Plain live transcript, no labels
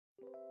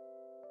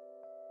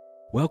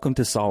Welcome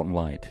to Salt and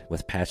Light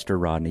with Pastor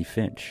Rodney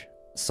Finch.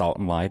 Salt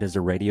and Light is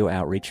a radio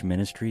outreach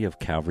ministry of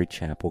Calvary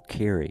Chapel,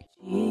 Cary.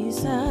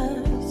 Jesus,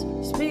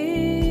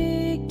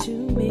 speak to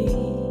me.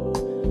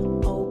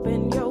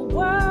 Open your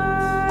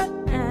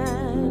word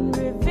and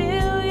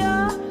reveal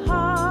your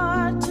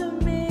heart to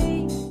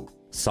me.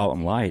 Salt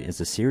and Light is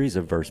a series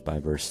of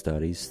verse-by-verse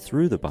studies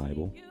through the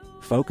Bible,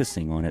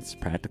 focusing on its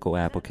practical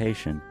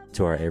application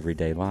to our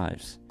everyday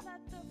lives.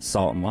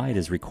 Salt and Light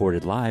is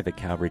recorded live at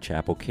Calvary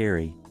Chapel,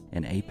 Cary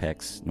in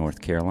Apex,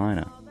 North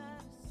Carolina.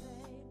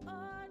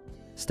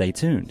 Stay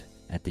tuned.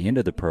 At the end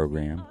of the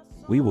program,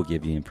 we will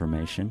give you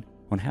information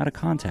on how to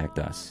contact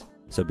us,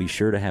 so be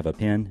sure to have a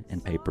pen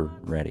and paper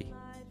ready.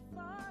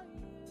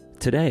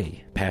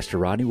 Today, Pastor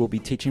Rodney will be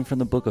teaching from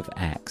the book of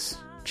Acts,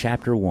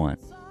 chapter 1,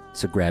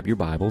 so grab your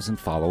Bibles and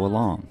follow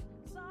along.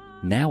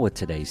 Now with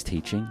today's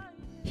teaching,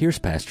 here's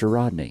Pastor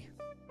Rodney.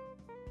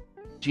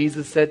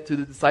 Jesus said to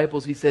the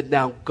disciples, he said,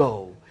 now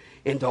go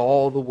into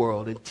all the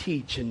world and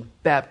teach and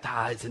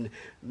baptize and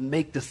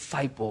make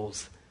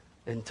disciples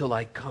until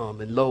I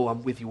come. And lo,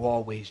 I'm with you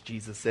always,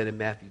 Jesus said in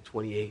Matthew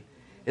 28.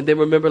 And then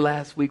remember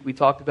last week we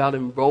talked about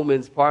in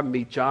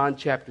John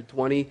chapter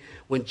 20,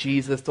 when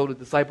Jesus told the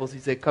disciples, he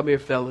said, come here,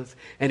 fellas.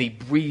 And he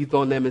breathed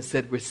on them and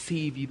said,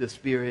 receive ye the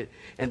Spirit.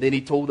 And then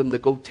he told them to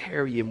go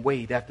tarry and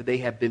wait after they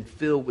have been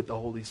filled with the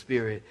Holy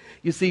Spirit.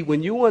 You see,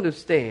 when you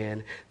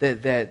understand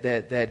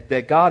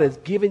that God has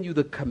given you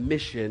the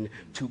commission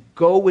to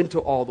go into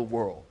all the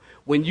world,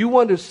 when you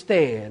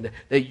understand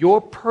that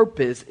your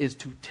purpose is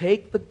to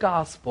take the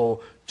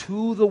gospel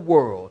to the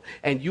world,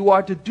 and you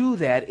are to do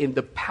that in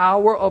the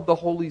power of the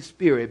Holy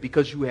Spirit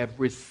because you have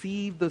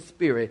received the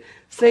Spirit.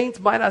 Saints,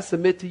 might I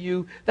submit to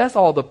you, that's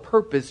all the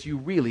purpose you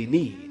really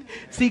need.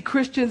 See,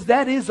 Christians,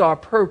 that is our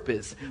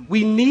purpose.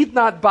 We need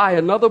not buy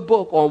another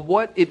book on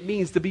what it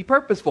means to be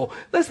purposeful.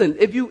 Listen,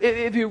 if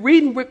you're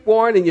reading Rick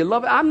Warren and you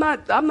love it, I'm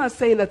not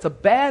saying that's a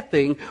bad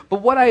thing,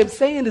 but what I am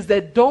saying is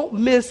that don't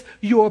miss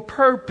your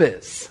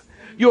purpose.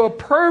 Your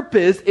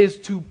purpose is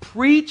to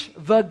preach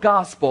the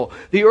gospel.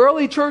 The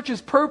early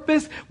church's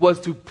purpose was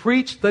to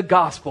preach the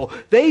gospel.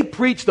 They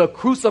preached the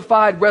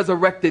crucified,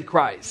 resurrected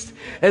Christ.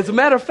 As a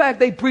matter of fact,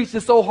 they preached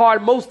it so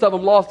hard, most of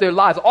them lost their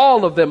lives.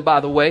 All of them, by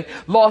the way,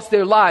 lost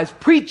their lives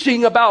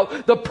preaching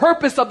about the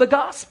purpose of the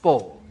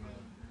gospel.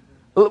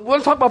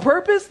 Want to talk about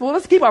purpose? Well,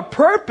 let's keep our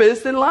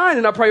purpose in line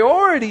and our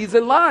priorities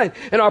in line.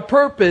 And our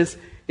purpose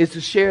is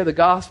to share the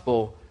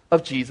gospel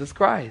of Jesus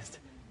Christ.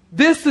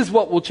 This is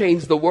what will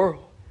change the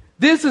world.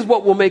 This is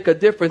what will make a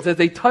difference as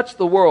they touch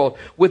the world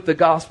with the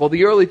gospel.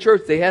 The early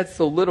church, they had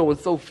so little and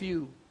so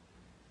few,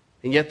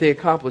 and yet they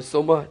accomplished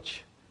so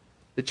much.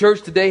 The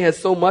church today has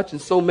so much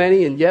and so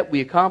many, and yet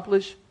we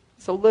accomplish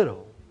so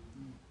little.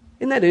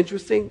 Isn't that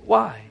interesting?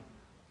 Why?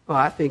 Well,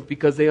 I think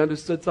because they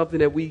understood something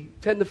that we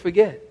tend to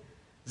forget.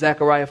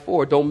 Zechariah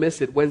 4, don't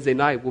miss it. Wednesday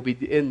night we'll be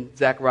in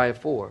Zechariah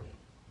 4.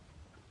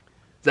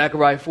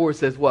 Zechariah 4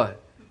 says what?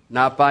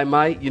 Not by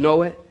might, you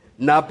know it?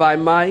 Not by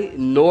might,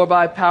 nor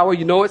by power.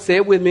 You know it? Say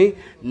it with me.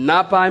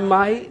 Not by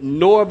might,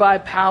 nor by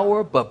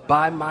power, but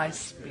by my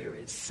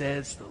Spirit,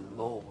 says the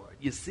Lord.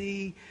 You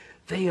see,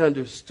 they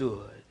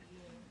understood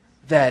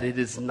that it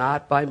is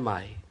not by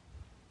might,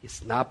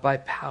 it's not by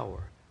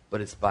power,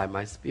 but it's by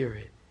my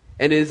Spirit.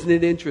 And isn't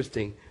it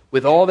interesting?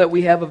 With all that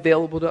we have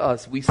available to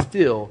us, we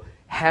still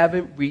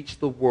haven't reached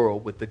the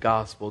world with the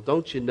gospel.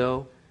 Don't you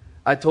know?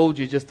 I told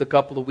you just a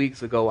couple of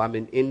weeks ago, I'm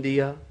in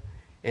India.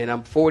 And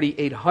I'm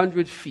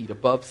 4,800 feet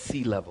above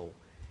sea level.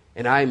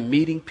 And I'm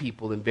meeting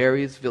people in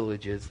various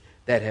villages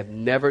that have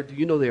never, do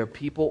you know there are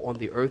people on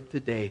the earth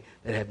today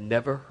that have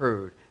never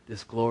heard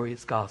this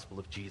glorious gospel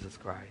of Jesus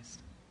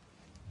Christ?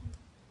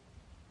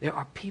 There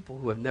are people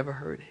who have never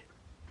heard it.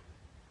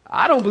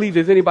 I don't believe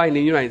there's anybody in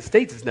the United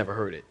States that's never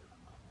heard it.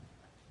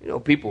 You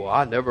know, people,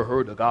 I never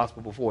heard the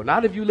gospel before.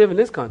 Not if you live in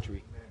this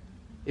country.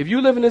 If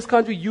you live in this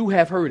country, you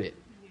have heard it.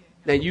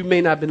 Now, you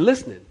may not have been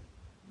listening,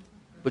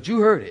 but you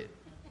heard it.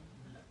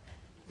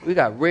 We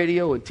got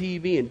radio and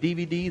TV and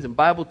DVDs and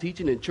Bible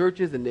teaching in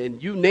churches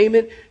and you name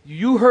it,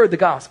 you heard the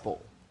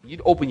gospel.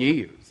 You'd open your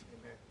ears.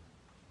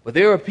 But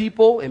there are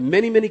people in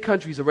many, many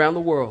countries around the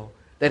world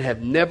that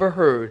have never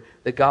heard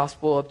the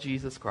gospel of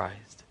Jesus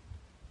Christ.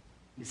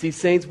 You see,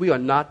 saints, we are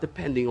not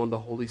depending on the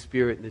Holy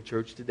Spirit in the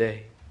church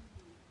today.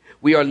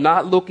 We are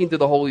not looking to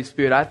the Holy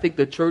Spirit. I think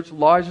the church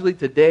largely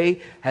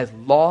today has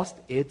lost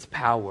its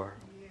power.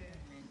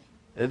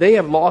 They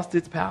have lost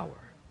its power.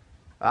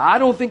 I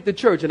don't think the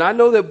church, and I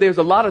know that there's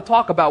a lot of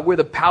talk about we're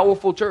the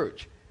powerful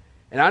church.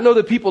 And I know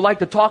that people like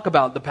to talk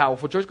about the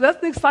powerful church because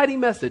that's an exciting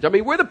message. I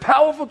mean, we're the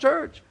powerful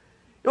church.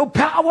 You know,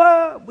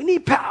 power. We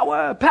need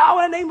power.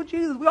 Power in the name of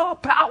Jesus. We all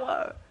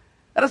power.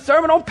 Got a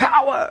sermon on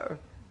power.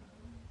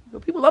 You know,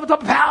 people love to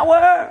talk about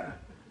power.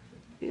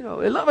 You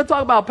know, they love to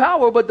talk about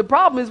power, but the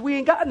problem is we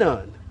ain't got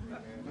none.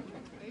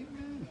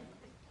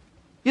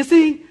 You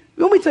see,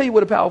 let me tell you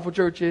what a powerful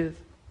church is.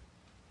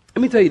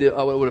 Let me tell you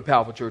what a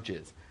powerful church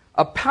is.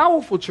 A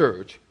powerful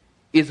church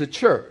is a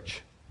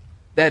church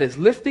that is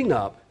lifting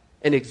up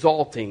and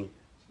exalting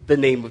the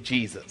name of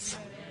Jesus.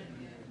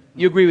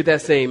 You agree with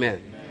that? Say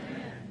amen.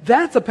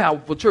 That's a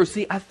powerful church.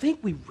 See, I think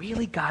we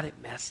really got it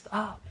messed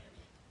up.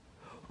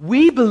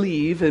 We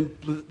believe and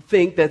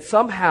think that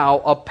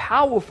somehow a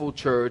powerful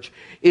church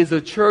is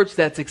a church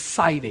that's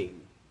exciting.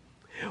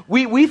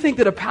 We think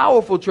that a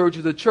powerful church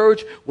is a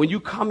church when you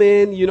come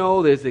in,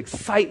 there's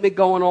excitement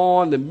going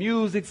on, the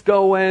music's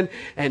going,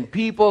 and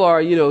people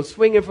are,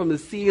 swinging from the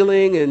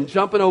ceiling and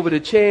jumping over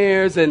the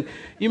chairs. And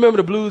you remember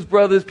the Blues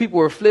Brothers, people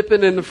were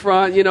flipping in the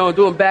front,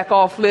 doing back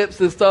off flips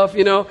and stuff,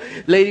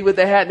 lady with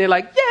the hat, and they're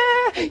like, yeah,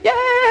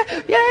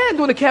 and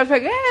doing the calf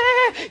track,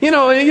 we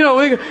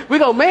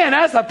go, man,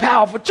 that's a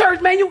powerful church,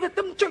 man. You get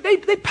them church,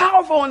 they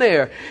powerful in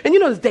there. And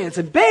there's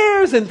dancing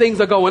bears and things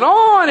are going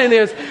on, and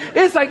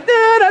it's like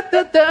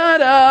the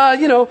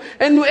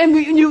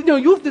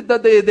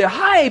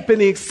hype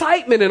and the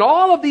excitement and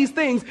all of these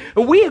things,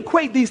 and we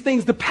equate these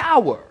things to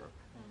power.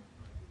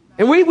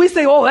 And we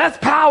say, oh, that's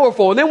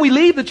powerful. And then we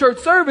leave the church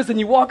service and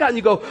you walk out and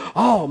you go,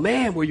 oh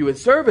man, were you in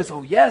service?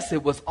 Oh yes,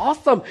 it was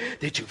awesome.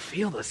 Did you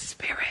feel the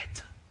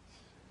Spirit?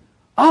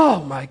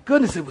 Oh my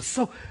goodness,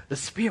 the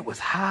Spirit was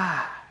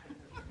high,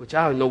 which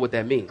I don't know what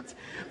that means,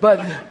 but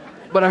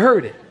I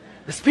heard it.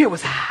 The Spirit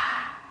was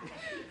high.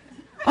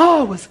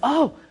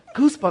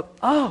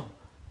 Goosebumps.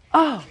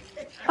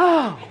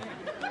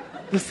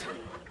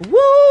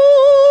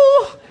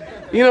 Woo!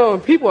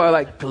 And people are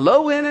like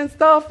glowing and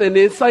stuff, and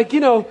it's like,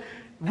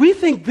 we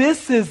think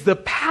this is the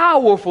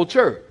powerful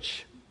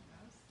church.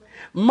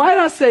 Might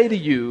I say to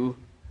you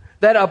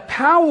that a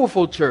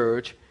powerful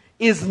church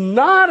is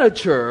not a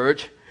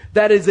church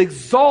that is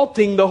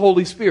exalting the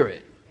Holy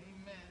Spirit.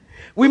 Amen.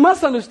 We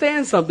must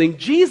understand something.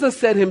 Jesus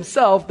said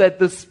himself that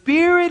the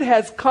Spirit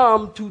has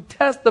come to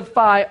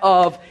testify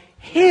of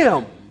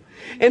him.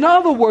 In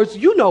other words,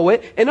 you know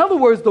it. In other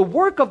words, the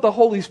work of the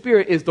Holy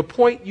Spirit is to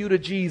point you to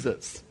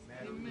Jesus.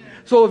 Amen.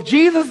 So if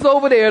Jesus is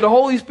over there, the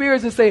Holy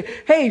Spirit is saying,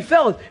 hey,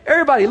 fellas,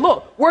 everybody,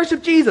 look,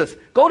 worship Jesus.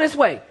 Go this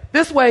way,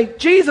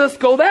 Jesus,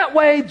 go that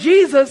way,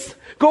 Jesus,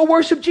 go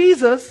worship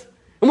Jesus.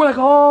 And we're like,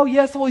 oh,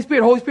 yes, Holy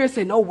Spirit. Holy Spirit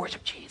say, no,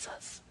 worship Jesus.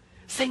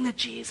 Sing to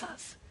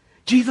Jesus.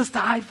 Jesus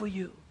died for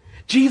you.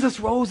 Jesus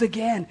rose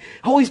again.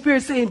 Holy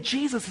Spirit saying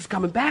Jesus is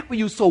coming back for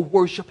you, so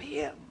worship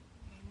him.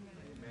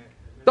 Amen.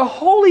 The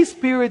Holy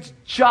Spirit's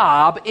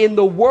job in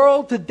the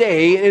world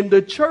today, in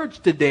the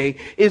church today,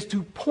 is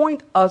to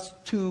point us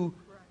to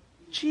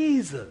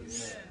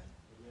Jesus. Amen.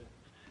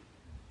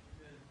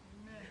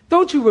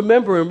 Don't you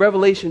remember in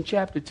Revelation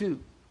chapter 2,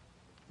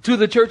 to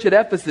the church at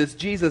Ephesus,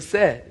 Jesus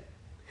said,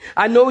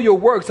 I know your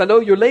works. I know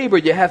your labor.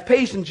 You have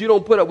patience. You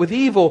don't put up with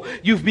evil.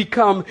 You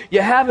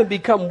haven't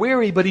become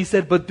weary. But he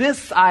said, but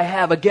this I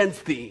have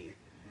against thee,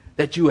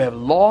 that you have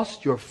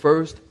lost your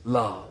first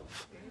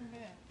love.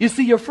 Amen. You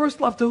see, your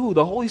first love to who?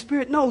 The Holy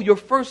Spirit? No, your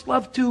first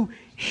love to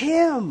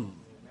him.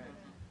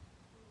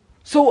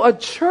 So a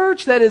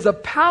church that is a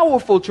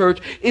powerful church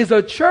is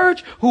a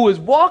church who is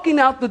walking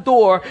out the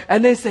door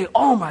and they say,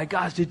 oh my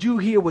gosh, did you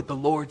hear what the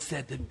Lord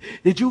said to me?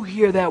 Did you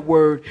hear that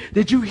word?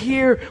 Did you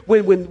hear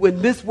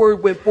when this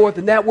word went forth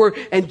and that word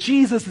and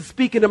Jesus is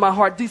speaking to my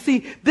heart? Do you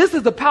see, this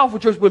is a powerful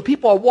church when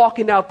people are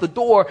walking out the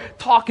door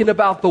talking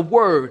about the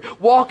word,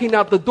 walking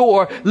out the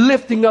door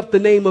lifting up the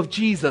name of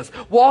Jesus,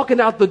 walking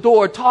out the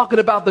door talking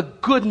about the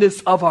goodness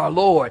of our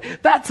Lord.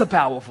 That's a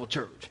powerful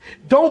church.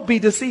 Don't be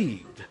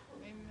deceived.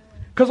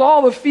 Because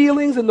all the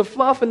feelings and the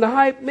fluff and the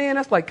hype, man,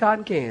 that's like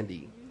cotton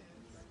candy.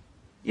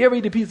 You ever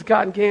eat a piece of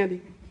cotton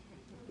candy?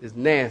 It's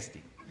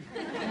nasty.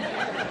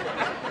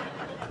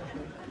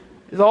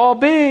 It's all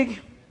big.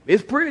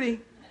 It's pretty.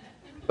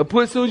 But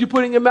as soon as you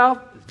put it in your mouth,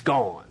 it's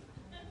gone.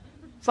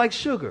 It's like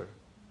sugar.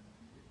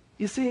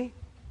 You see?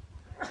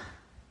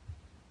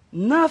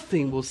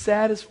 Nothing will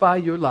satisfy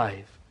your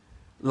life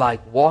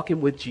like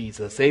walking with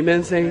Jesus.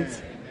 Amen,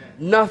 saints?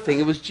 Nothing.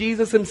 It was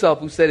Jesus himself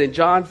who said in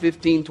John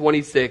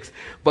 15:26,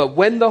 but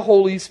when the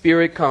Holy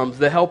Spirit comes,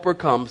 the Helper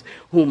comes,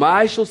 whom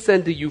I shall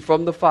send to you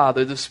from the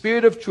Father, the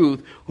Spirit of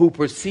truth who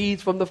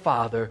proceeds from the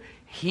Father,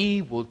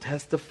 he will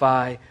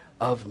testify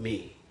of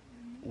me.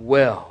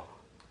 Well,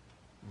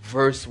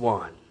 verse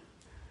 1.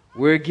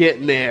 We're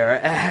getting there.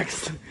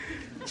 Acts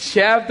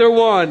chapter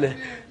 1,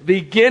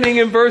 beginning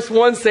in verse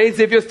 1. Saints,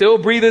 if you're still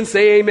breathing,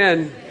 say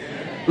amen.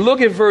 Amen.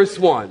 Look at verse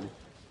 1.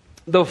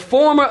 The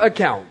former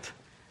account.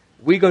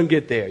 We're going to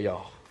get there,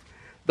 y'all.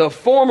 The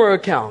former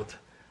account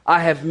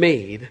I have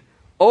made,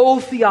 O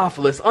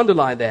Theophilus,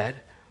 underline that,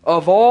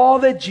 of all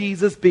that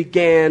Jesus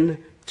began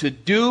to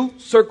do,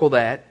 circle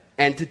that,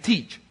 and to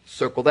teach,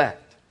 circle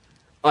that,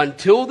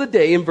 until the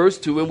day in verse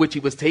 2 in which he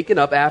was taken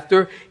up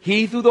after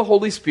he through the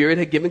Holy Spirit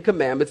had given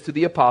commandments to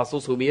the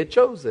apostles whom he had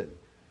chosen,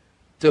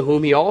 to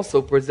whom he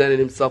also presented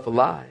himself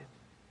alive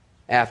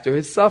after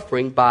his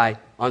suffering by,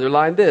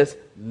 underline this,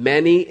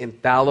 many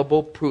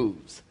infallible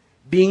proofs,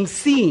 being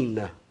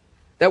seen.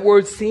 That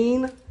word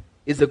seen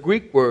is a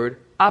Greek word,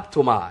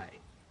 optomai.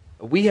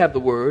 We have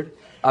the word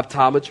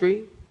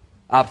optometry,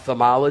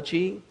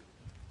 ophthalmology.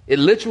 It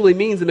literally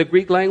means in the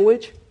Greek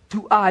language,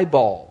 to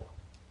eyeball.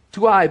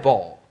 To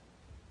eyeball.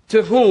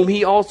 To whom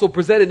he also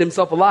presented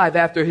himself alive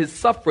after his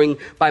suffering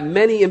by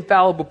many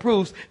infallible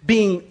proofs,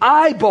 being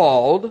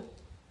eyeballed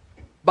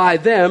by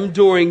them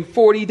during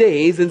 40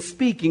 days and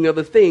speaking of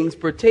the things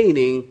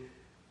pertaining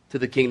to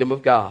the kingdom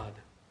of God.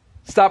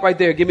 Stop right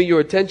there. Give me your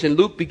attention.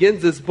 Luke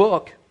begins this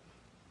book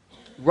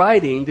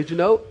writing, did you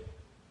know,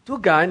 to a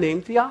guy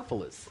named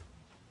Theophilus.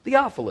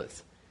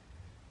 Theophilus.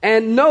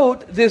 And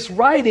note, this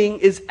writing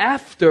is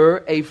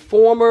after a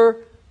former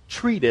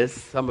treatise,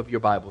 some of your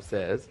Bible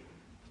says,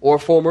 or a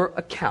former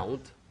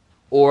account,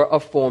 or a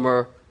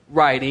former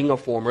writing, a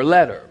former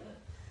letter.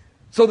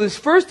 So this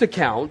first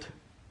account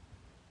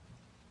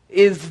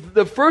is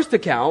the first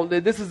account.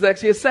 This is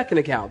actually a second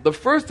account. The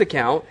first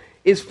account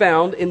is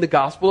found in the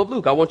Gospel of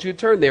Luke. I want you to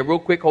turn there real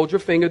quick. Hold your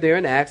finger there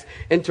in Acts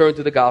and turn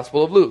to the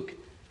Gospel of Luke,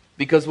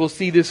 because we'll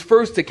see this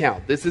first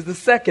account. This is the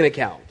second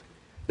account.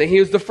 Then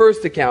here's the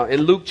first account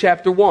in Luke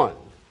chapter 1.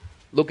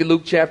 Look at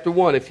Luke chapter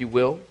 1, if you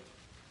will.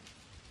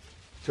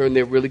 Turn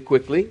there really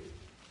quickly.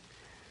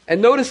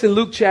 And notice in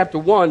Luke chapter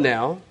 1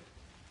 now,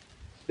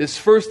 this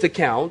first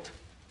account,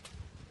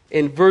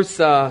 in verse,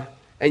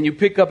 and you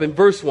pick up in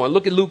verse 1.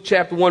 Look at Luke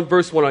chapter 1,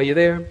 verse 1. Are you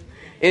there?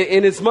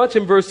 Inasmuch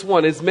in verse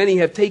 1, as many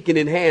have taken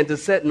in hand to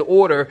set in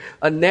order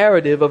a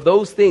narrative of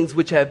those things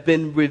which have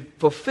been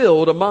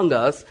fulfilled among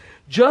us,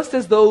 just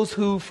as those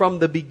who from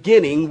the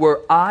beginning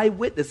were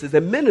eyewitnesses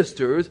and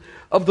ministers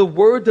of the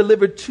word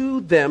delivered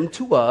to them,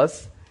 to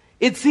us,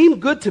 it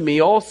seemed good to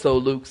me also,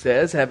 Luke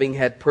says, having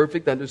had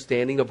perfect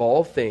understanding of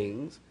all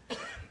things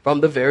from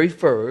the very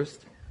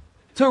first,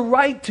 to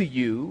write to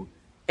you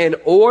an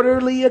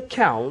orderly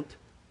account,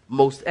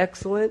 most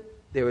excellent,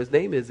 there his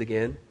name is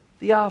again,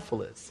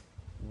 Theophilus.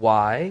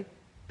 Why?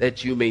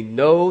 That you may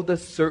know the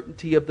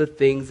certainty of the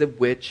things in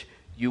which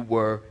you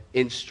were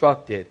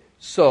instructed.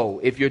 So,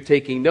 if you're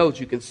taking notes,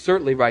 you can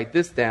certainly write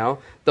this down.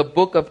 The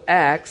book of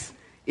Acts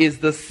is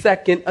the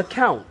second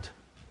account.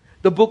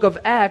 The book of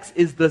Acts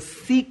is the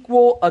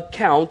sequel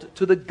account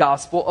to the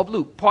Gospel of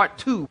Luke. Part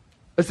 2.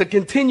 It's a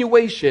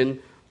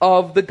continuation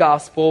of the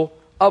Gospel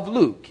of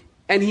Luke.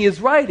 And he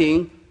is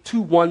writing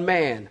to one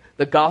man.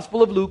 The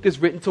Gospel of Luke is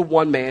written to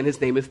one man.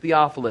 His name is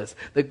Theophilus.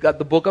 The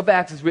book of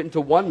Acts is written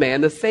to one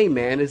man. The same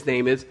man. His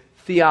name is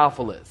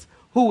Theophilus.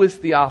 Who is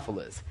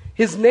Theophilus?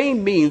 His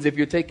name means, if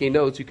you're taking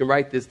notes, you can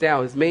write this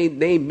down. His main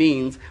name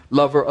means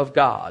lover of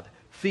God.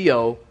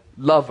 Theo,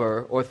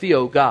 lover, or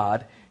Theo,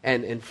 God,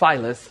 and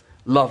Philos,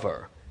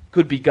 lover.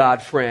 Could be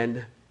God,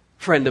 friend,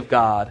 friend of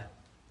God,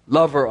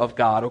 lover of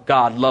God, or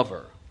God,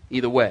 lover.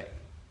 Either way.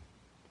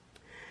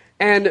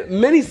 And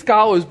many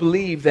scholars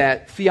believe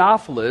that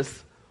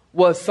Theophilus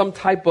was some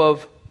type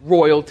of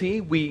royalty.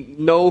 We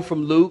know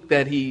from Luke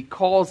that he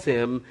calls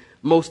him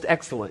most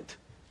excellent,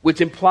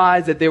 which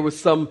implies that there was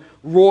some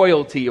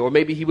royalty, or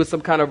maybe he was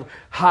some kind of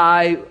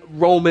high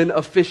Roman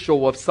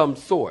official of some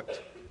sort.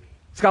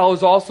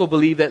 Scholars also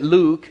believe that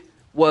Luke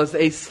was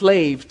a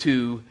slave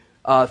to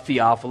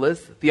Theophilus.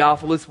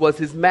 Theophilus was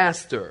his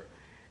master.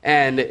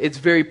 And it's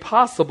very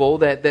possible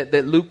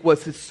that Luke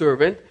was his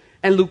servant,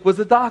 and Luke was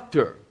a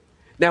doctor.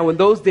 Now, in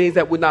those days,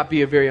 that would not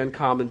be a very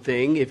uncommon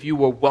thing. If you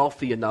were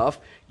wealthy enough,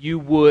 you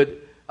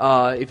would,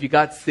 if you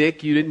got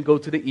sick, you didn't go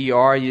to the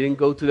ER, you didn't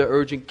go to the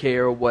urgent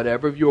care or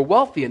whatever. If you were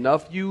wealthy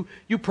enough, you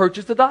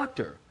purchased a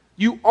doctor.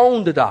 You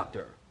owned a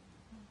doctor,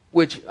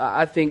 which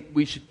I think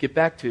we should get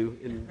back to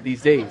in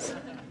these days.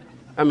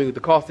 I mean, with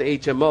the cost of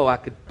HMO, I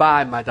could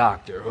buy my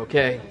doctor,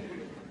 okay?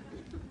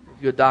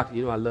 If you're a doctor,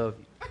 you know I love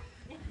you.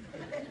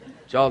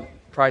 Y'all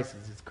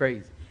prices is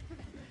crazy.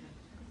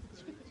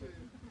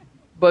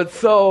 But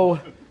so,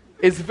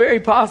 it's very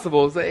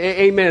possible.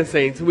 Amen,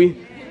 saints.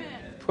 We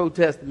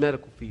protest the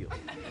medical field.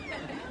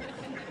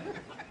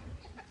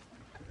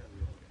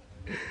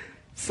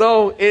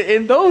 So,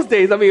 in those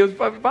days, I mean, it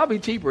was probably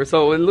cheaper.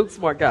 So, and Luke's a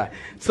smart guy.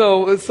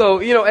 So,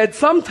 you know, at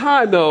some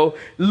time, though,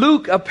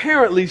 Luke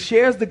apparently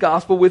shares the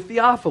gospel with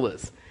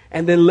Theophilus.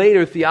 And then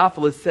later,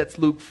 Theophilus sets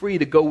Luke free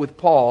to go with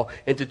Paul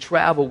and to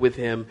travel with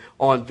him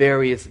on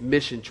various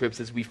mission trips,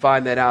 as we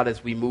find that out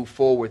as we move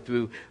forward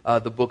through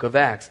the book of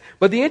Acts.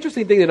 But the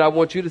interesting thing that I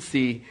want you to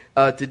see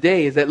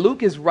today is that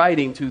Luke is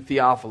writing to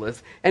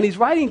Theophilus, and he's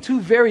writing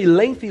two very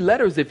lengthy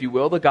letters, if you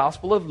will, the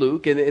Gospel of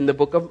Luke and in the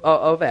book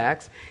of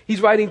Acts.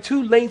 He's writing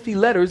two lengthy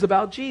letters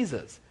about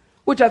Jesus,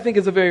 which I think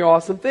is a very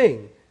awesome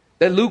thing,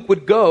 that Luke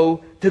would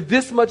go to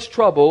this much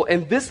trouble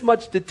and this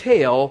much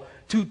detail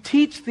to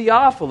teach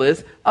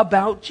Theophilus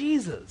about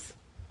Jesus.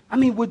 I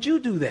mean, would you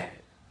do that?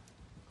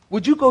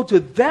 Would you go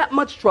to that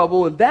much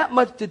trouble and that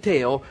much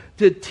detail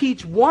to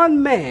teach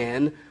one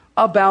man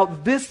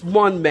about this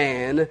one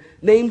man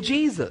named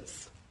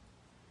Jesus?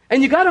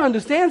 And you got to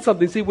understand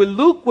something. See, when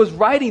Luke was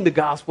writing the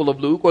Gospel of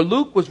Luke, or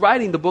Luke was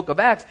writing the book of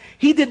Acts,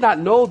 he did not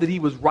know that he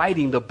was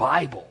writing the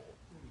Bible.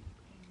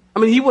 I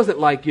mean, he wasn't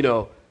like,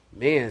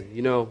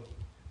 man,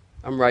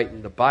 I'm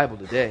writing the Bible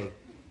today.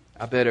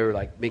 I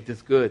better make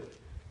this good.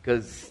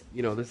 Because,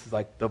 this is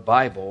like the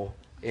Bible,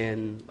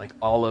 and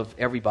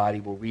everybody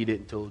will read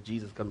it until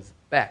Jesus comes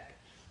back.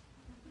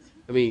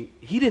 I mean,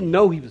 he didn't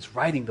know he was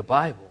writing the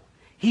Bible.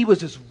 He was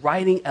just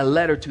writing a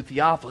letter to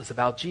Theophilus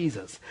about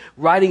Jesus,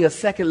 writing a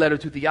second letter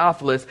to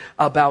Theophilus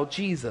about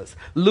Jesus.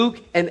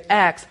 Luke and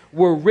Acts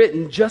were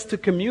written just to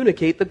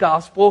communicate the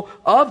gospel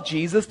of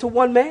Jesus to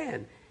one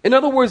man. In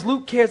other words,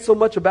 Luke cared so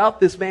much about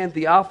this man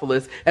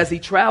Theophilus. As he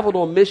traveled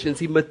on missions,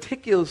 he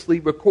meticulously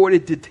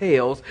recorded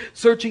details,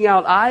 searching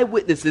out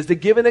eyewitnesses to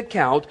give an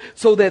account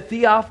so that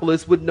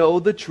Theophilus would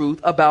know the truth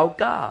about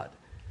God.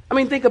 I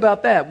mean, think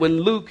about that. When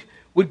Luke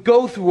would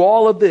go through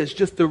all of this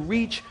just to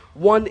reach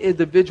one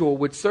individual,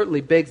 which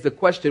certainly begs the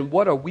question,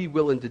 what are we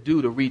willing to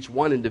do to reach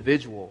one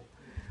individual?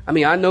 I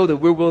mean, I know that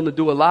we're willing to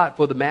do a lot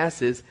for the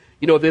masses.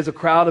 You know, if there's a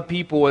crowd of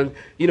people and,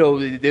 you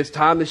know, there's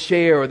time to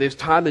share or there's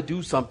time to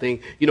do something,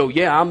 you know,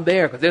 yeah, I'm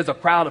there because there's a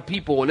crowd of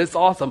people and it's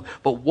awesome.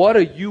 But what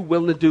are you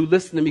willing to do?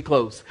 Listen to me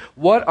close.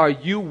 What are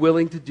you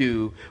willing to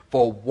do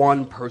for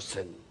one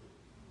person?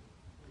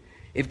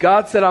 If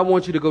God said, I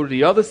want you to go to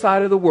the other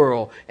side of the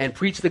world and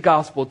preach the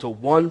gospel to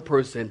one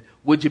person,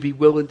 would you be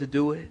willing to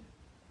do it?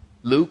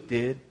 Luke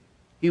did.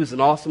 He was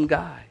an awesome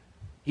guy.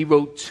 He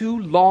wrote 2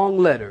 long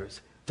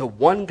letters to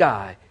one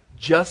guy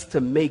just to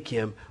make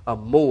him a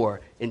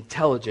more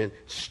intelligent,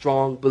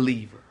 strong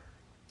believer.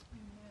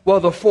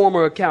 Well, the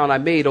former account I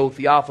made, O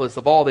Theophilus,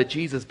 of all that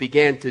Jesus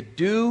began to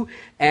do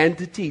and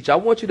to teach. I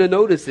want you to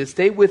notice this.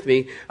 Stay with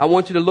me. I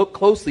want you to look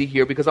closely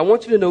here because I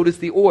want you to notice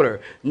the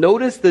order.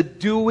 Notice the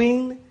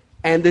doing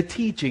and the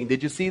teaching.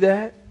 Did you see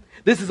that?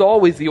 This is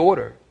always the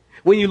order.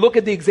 When you look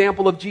at the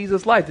example of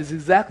Jesus' life, this is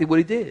exactly what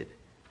he did.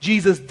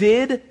 Jesus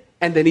did,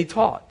 and then he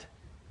taught.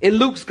 In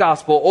Luke's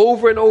gospel,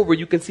 over and over,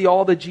 you can see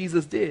all that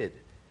Jesus did.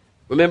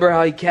 Remember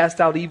how he cast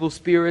out evil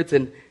spirits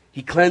and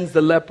he cleansed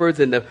the lepers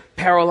and the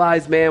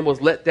paralyzed man was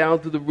let down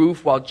through the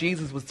roof while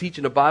Jesus was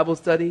teaching a Bible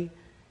study?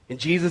 And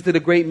Jesus did a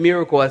great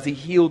miracle as he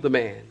healed the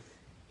man.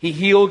 He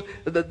healed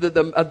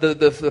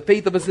the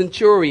faith of a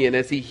centurion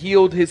as he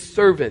healed his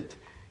servant.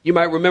 You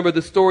might remember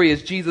the story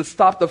as Jesus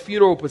stopped the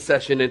funeral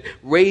procession and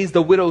raised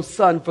the widow's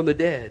son from the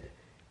dead.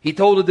 He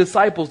told the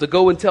disciples to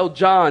go and tell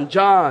John,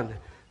 John,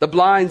 the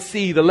blind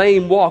see, the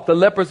lame walk, the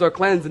lepers are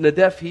cleansed, and the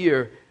deaf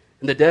hear,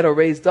 and the dead are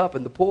raised up,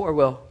 and the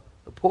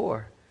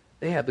poor,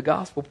 they have the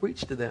gospel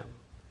preached to them.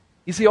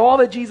 You see, all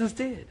that Jesus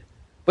did.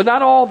 But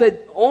not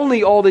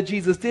only all that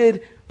Jesus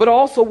did, but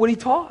also what he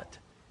taught.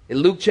 In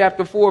Luke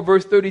chapter 4,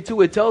 verse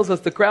 32, it tells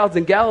us the crowds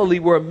in Galilee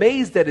were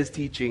amazed at his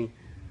teaching,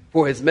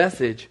 for his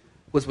message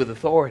was with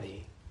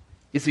authority.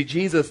 You see,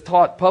 Jesus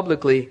taught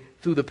publicly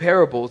through the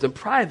parables and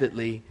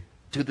privately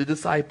to the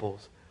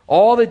disciples.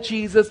 All that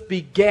Jesus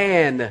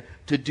began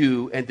to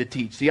do and to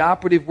teach. The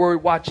operative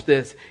word, watch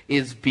this,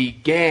 is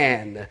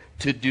began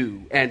to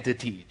do and to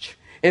teach.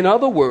 In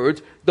other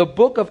words, the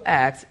book of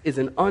Acts is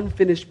an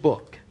unfinished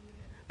book.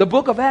 The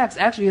book of Acts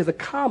actually has a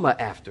comma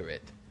after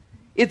it.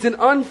 It's an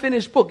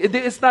unfinished book.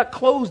 It's not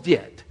closed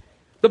yet.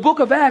 The book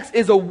of Acts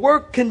is a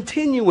work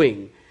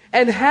continuing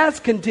and has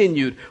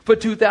continued for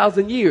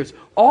 2,000 years.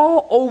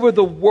 All over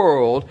the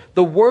world,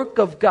 the work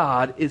of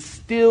God is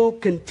still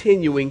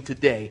continuing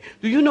today.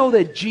 Do you know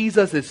that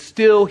Jesus is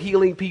still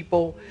healing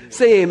people?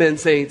 Say amen,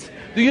 saints.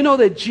 Do you know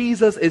that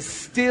Jesus is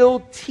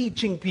still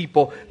teaching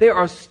people? There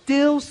are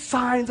still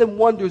signs and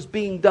wonders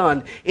being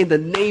done in the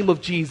name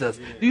of Jesus.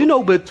 Do you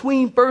know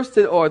between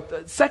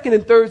second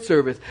and third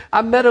service,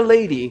 I met a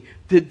lady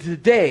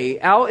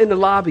today out in the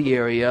lobby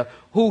area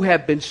who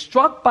had been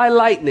struck by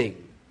lightning.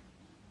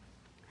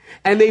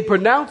 And they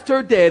pronounced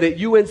her dead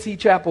at UNC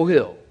Chapel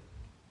Hill.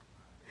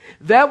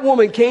 That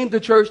woman came to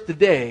church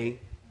today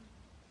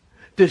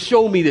to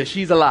show me that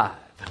she's alive.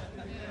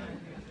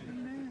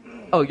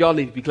 Oh, y'all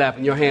need to be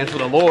clapping your hands for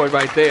the Lord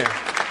right there.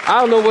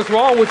 I don't know what's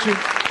wrong with you.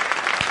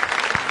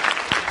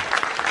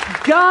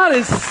 God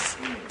is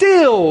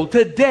still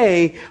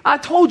today. I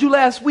told you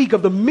last week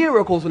of the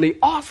miracles and the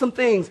awesome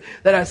things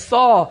that I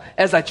saw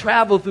as I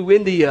traveled through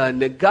India,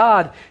 and that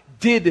God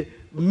did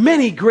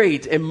many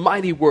great and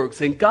mighty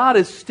works, and God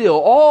is still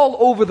all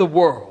over the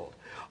world,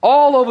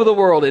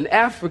 in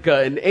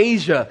Africa, in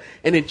Asia,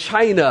 and in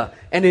China,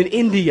 and in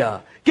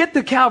India. Get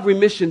the Calvary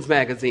Missions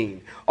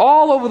magazine.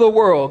 All over the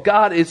world,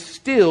 God is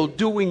still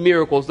doing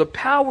miracles. The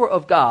power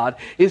of God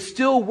is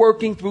still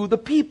working through the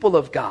people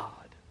of God.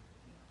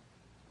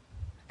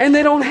 And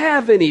they don't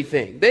have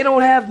anything. They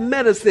don't have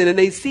medicine, and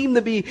they seem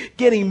to be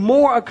getting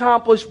more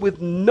accomplished with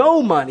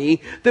no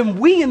money than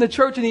we in the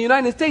church in the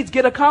United States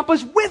get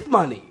accomplished with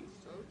money.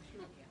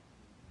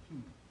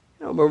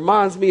 It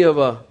reminds me of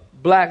a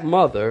black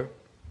mother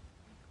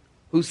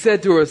who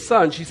said to her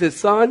son, she said,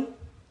 son,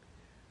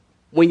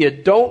 when you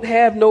don't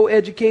have no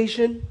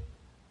education,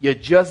 you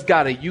just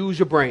got to use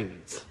your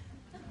brains.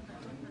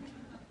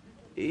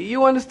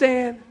 You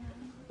understand?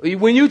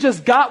 When you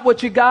just got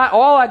what you got,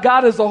 all I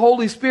got is the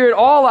Holy Spirit.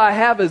 All I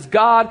have is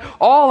God.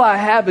 All I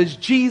have is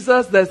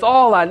Jesus. That's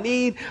all I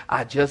need.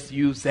 I just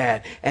use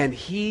that. And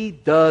he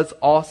does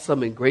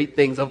awesome and great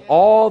things of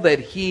all that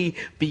he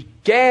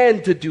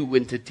began to do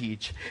and to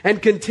teach,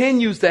 and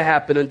continues to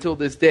happen until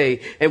this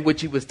day in which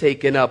he was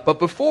taken up. But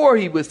before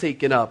he was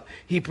taken up,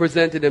 he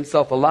presented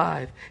himself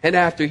alive. And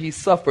after he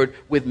suffered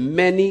with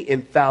many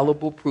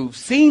infallible proofs,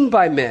 seen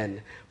by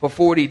men for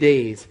 40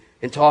 days,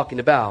 and talking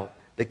about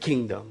the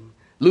kingdom.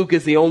 Luke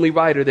is the only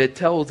writer that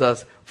tells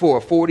us for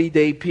a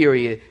 40-day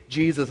period,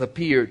 Jesus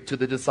appeared to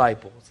the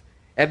disciples.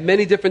 At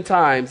many different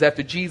times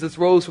after Jesus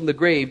rose from the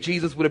grave,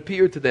 Jesus would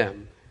appear to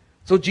them.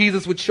 So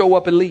Jesus would show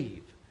up and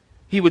leave.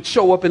 He would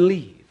show up and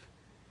leave.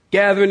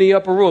 Gather in the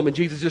upper room and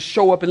Jesus just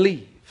show up and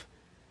leave.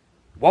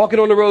 Walking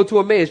on the road to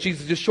Emmaus,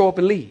 Jesus just show up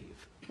and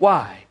leave.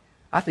 Why?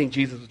 I think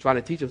Jesus was trying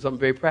to teach them something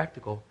very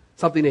practical.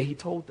 Something that he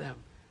told them.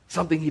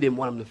 Something he didn't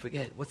want them to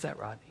forget. What's that,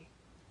 Rodney?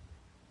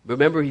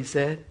 Remember he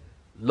said,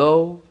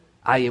 lo,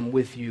 I am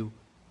with you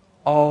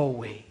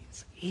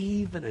always,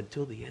 even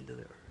until the end of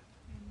the earth.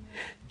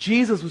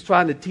 Jesus was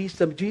trying to teach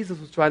them. Jesus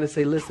was trying to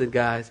say, listen,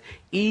 guys,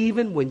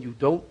 even when you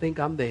don't think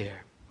I'm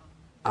there,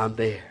 I'm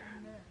there.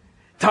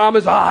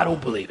 Thomas, I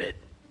don't believe it.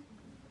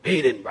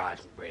 He didn't rise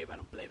from the grave. I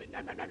don't believe it. No.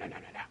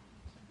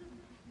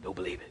 Don't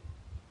believe it.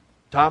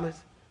 Thomas,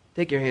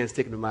 take your hand,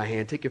 stick it in my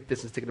hand. Take your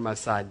fist and stick it in my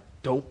side.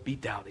 Don't be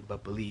doubting,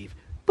 but believe.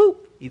 Boop,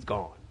 he's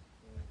gone.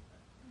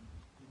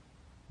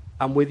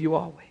 I'm with you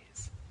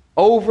always.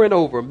 Over and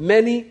over,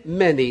 many,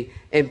 many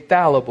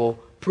infallible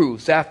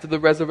proofs. After the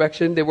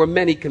resurrection, there were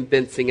many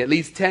convincing, at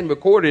least 10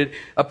 recorded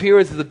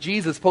appearances of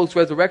Jesus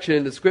post-resurrection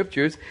in the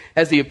scriptures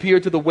as he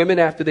appeared to the women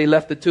after they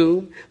left the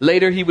tomb.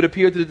 Later, he would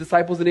appear to the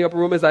disciples in the upper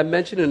room, as I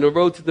mentioned, in the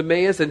road to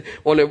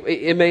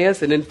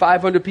Emmaus, and then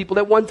 500 people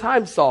at one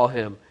time saw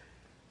him.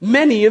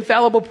 Many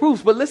infallible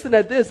proofs. But listen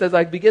at this as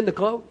I begin to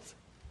close.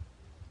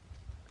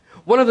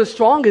 One of the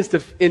strongest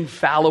of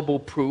infallible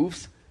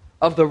proofs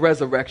of the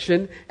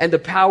resurrection and the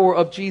power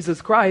of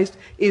Jesus Christ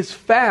is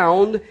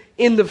found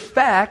in the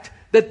fact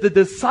that the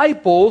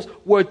disciples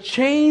were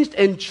changed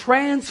and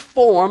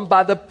transformed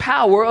by the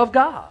power of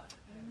God.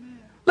 Amen.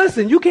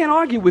 Listen, you can't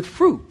argue with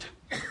fruit.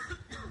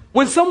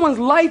 When someone's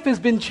life has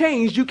been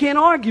changed, you can't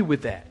argue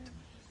with that.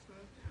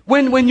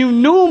 When you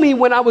knew me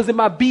when I was in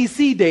my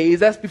BC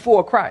days, that's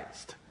before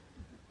Christ.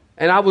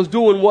 And I was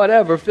doing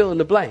whatever, fill in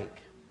the blank.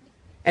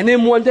 And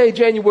then one day,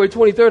 January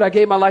 23rd, I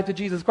gave my life to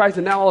Jesus Christ,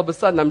 and now all of a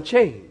sudden I'm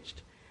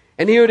changed.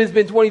 And here it has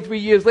been 23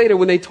 years later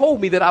when they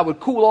told me that I would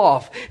cool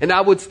off and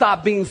I would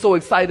stop being so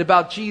excited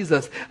about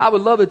Jesus. I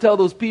would love to tell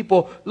those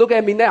people, look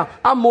at me now.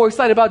 I'm more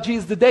excited about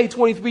Jesus today,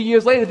 23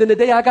 years later, than the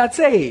day I got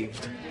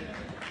saved.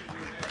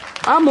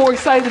 I'm more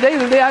excited today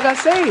than the day I got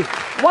saved.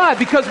 Why?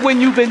 Because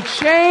when you've been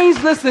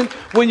changed, listen,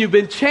 when you've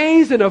been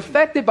changed and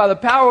affected by the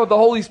power of the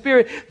Holy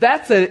Spirit,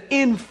 that's an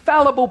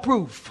infallible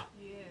proof.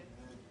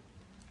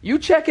 You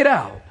check it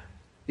out.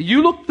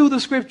 You look through the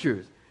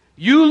scriptures.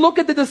 You look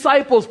at the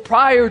disciples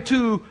prior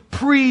to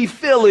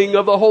pre-filling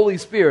of the Holy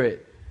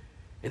Spirit.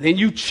 And then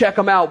you check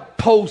them out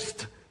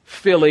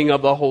post-filling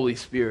of the Holy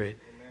Spirit.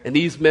 And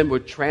these men were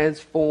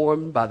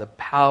transformed by the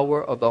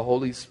power of the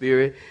Holy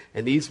Spirit.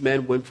 And these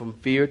men went from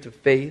fear to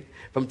faith,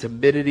 from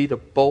timidity to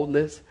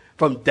boldness,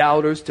 from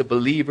doubters to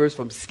believers,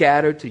 from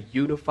scattered to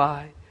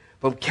unified,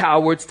 from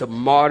cowards to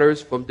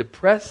martyrs, from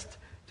depressed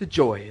to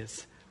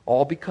joyous,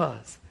 all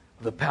because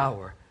of the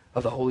power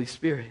of the Holy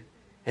Spirit.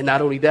 And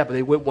not only that, but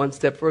they went one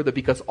step further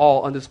because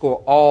all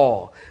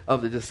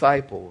of the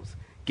disciples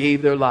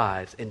gave their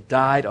lives and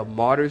died a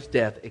martyr's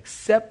death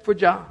except for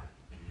John.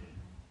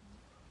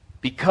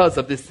 Because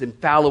of this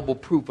infallible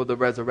proof of the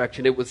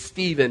resurrection. It was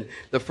Stephen,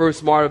 the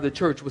first martyr of the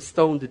church, was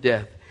stoned to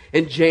death.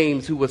 And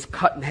James, who was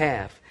cut in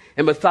half.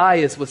 And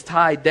Matthias was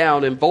tied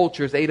down and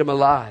vultures ate him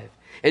alive.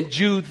 And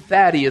Jude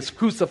Thaddeus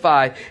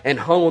crucified and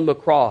hung on the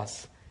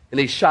cross. And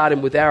they shot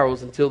him with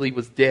arrows until he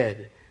was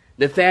dead.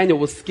 Nathanael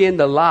was skinned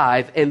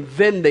alive, and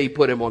then they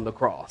put him on the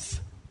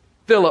cross.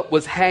 Philip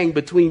was hanged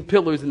between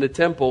pillars in the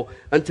temple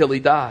until he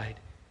died.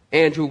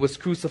 Andrew was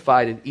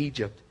crucified in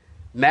Egypt.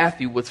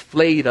 Matthew was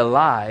flayed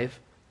alive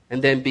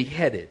and then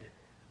beheaded.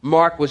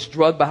 Mark was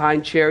dragged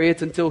behind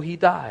chariots until he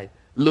died.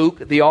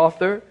 Luke, the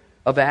author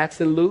of Acts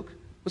and Luke,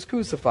 was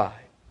crucified.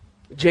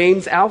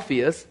 James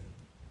Alphaeus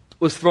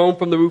was thrown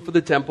from the roof of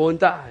the temple and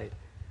died.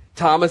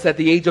 Thomas, at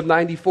the age of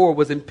 94,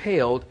 was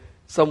impaled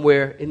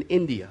somewhere in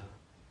India.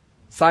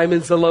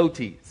 Simon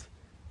Zelotes,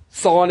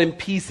 sawn in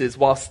pieces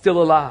while still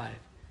alive.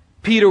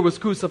 Peter was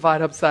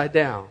crucified upside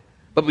down.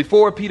 But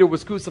before Peter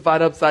was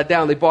crucified upside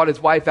down, they brought his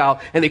wife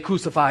out and they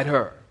crucified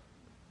her.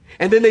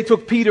 And then they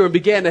took Peter and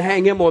began to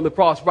hang him on the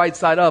cross right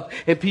side up.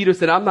 And Peter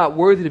said, I'm not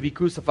worthy to be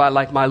crucified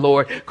like my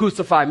Lord.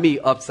 Crucify me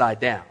upside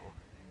down.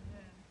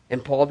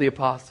 And Paul the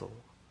Apostle,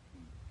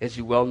 as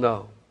you well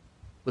know,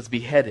 was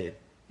beheaded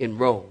in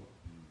Rome.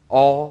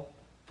 All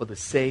for the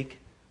sake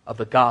of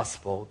the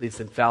gospel, this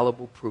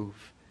infallible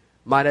proof.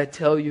 Might I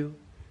tell you,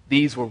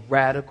 these were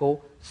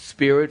radical,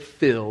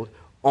 spirit-filled,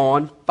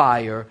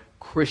 on-fire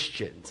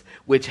Christians,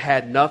 which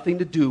had nothing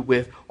to do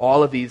with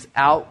all of these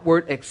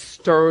outward,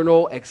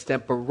 external,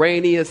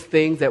 extemporaneous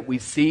things that we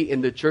see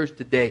in the church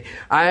today.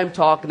 I am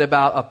talking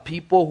about a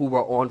people who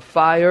were on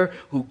fire,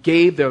 who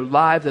gave their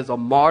lives as a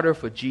martyr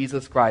for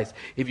Jesus Christ.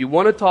 If you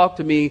want to talk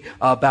to me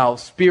about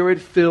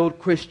spirit-filled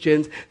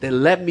Christians,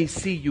 then let me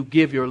see you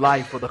give your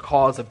life for the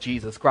cause of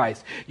Jesus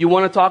Christ. You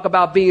want to talk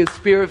about being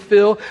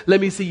spirit-filled?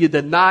 Let me see you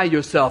deny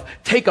yourself,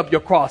 take up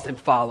your cross and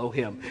follow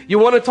him. You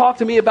want to talk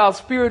to me about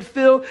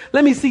spirit-filled?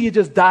 Let me see you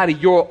just die to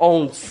your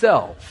own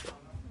self.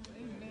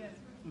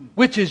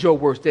 Which is your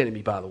worst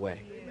enemy, by the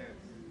way.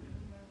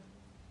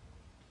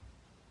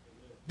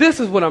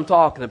 This is what I'm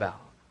talking about.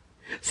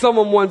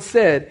 Someone once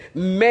said,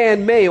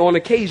 man may on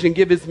occasion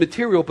give his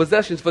material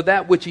possessions for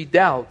that which he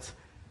doubts,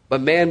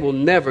 but man will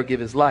never give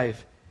his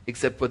life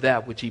except for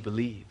that which he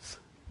believes.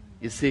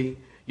 You see,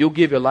 you'll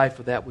give your life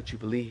for that which you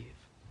believe.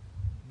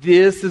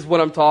 This is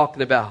what I'm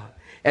talking about.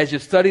 As you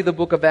study the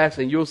book of Acts,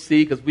 and you'll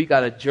see, because we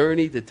got a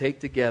journey to take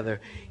together.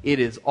 It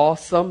is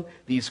awesome.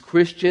 These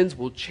Christians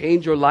will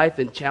change your life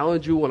and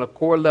challenge you on a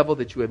core level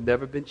that you have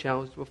never been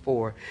challenged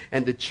before.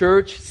 And the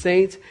church,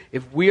 saints,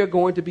 if we are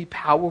going to be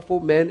powerful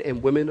men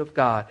and women of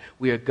God,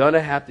 we are going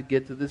to have to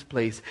get to this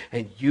place.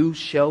 And you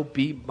shall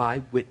be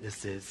my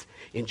witnesses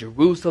in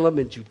Jerusalem,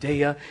 in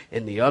Judea,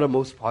 and the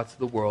uttermost parts of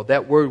the world.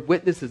 That word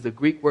witness is the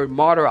Greek word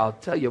martyr. I'll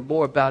tell you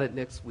more about it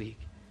next week.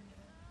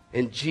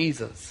 And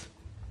Jesus,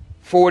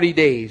 40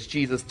 days,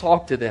 Jesus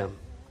talked to them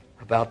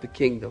about the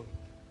kingdom,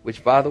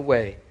 which, by the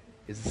way,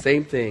 is the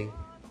same thing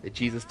that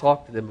Jesus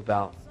talked to them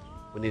about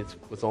when he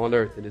was on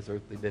earth in his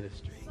earthly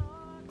ministry.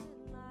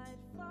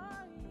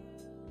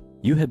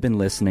 You have been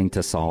listening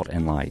to Salt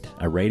and Light,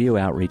 a radio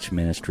outreach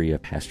ministry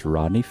of Pastor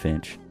Rodney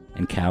Finch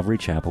and Calvary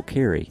Chapel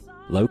Cary,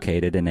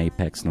 located in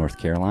Apex, North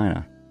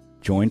Carolina.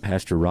 Join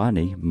Pastor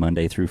Rodney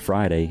Monday through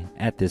Friday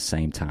at this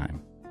same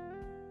time.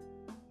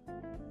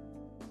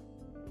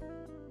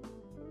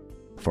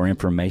 For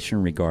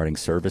information regarding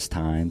service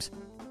times,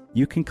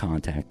 you can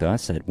contact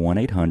us at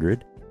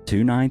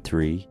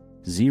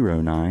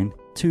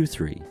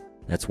 1-800-293-0923.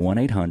 That's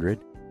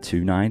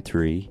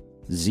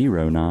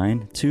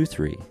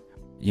 1-800-293-0923.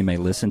 You may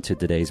listen to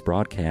today's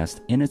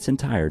broadcast in its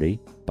entirety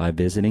by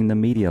visiting the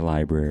media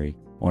library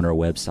on our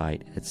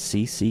website at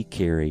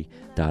cccary.org.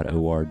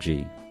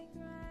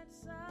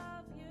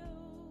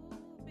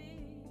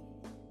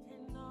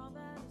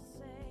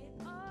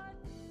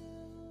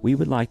 We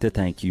would like to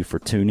thank you for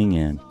tuning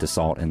in to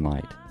Salt and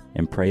Light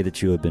and pray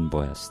that you have been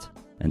blessed.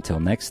 Until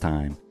next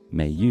time,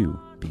 may you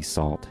be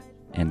salt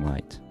and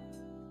light.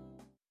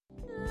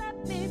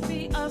 Let me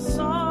be a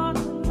salt.